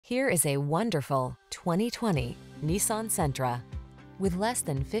Here is a wonderful 2020 Nissan Sentra. With less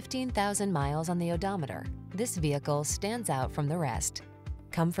than 15,000 miles on the odometer, this vehicle stands out from the rest.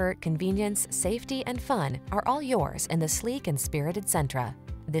 Comfort, convenience, safety, and fun are all yours in the sleek and spirited Sentra.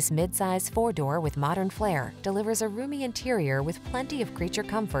 This midsize four-door with modern flair delivers a roomy interior with plenty of creature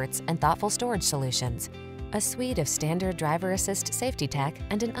comforts and thoughtful storage solutions. A suite of standard driver assist safety tech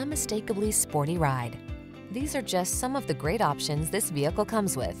and an unmistakably sporty ride. These are just some of the great options this vehicle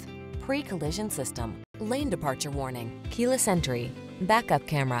comes with: pre-collision system, lane departure warning, keyless entry, backup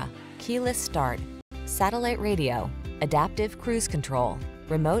camera, keyless start, satellite radio, adaptive cruise control,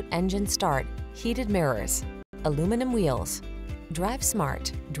 remote engine start, heated mirrors, aluminum wheels. Drive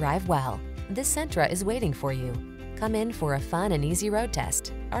smart, drive well. This Sentra is waiting for you. Come in for a fun and easy road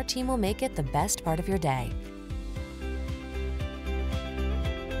test. Our team will make it the best part of your day.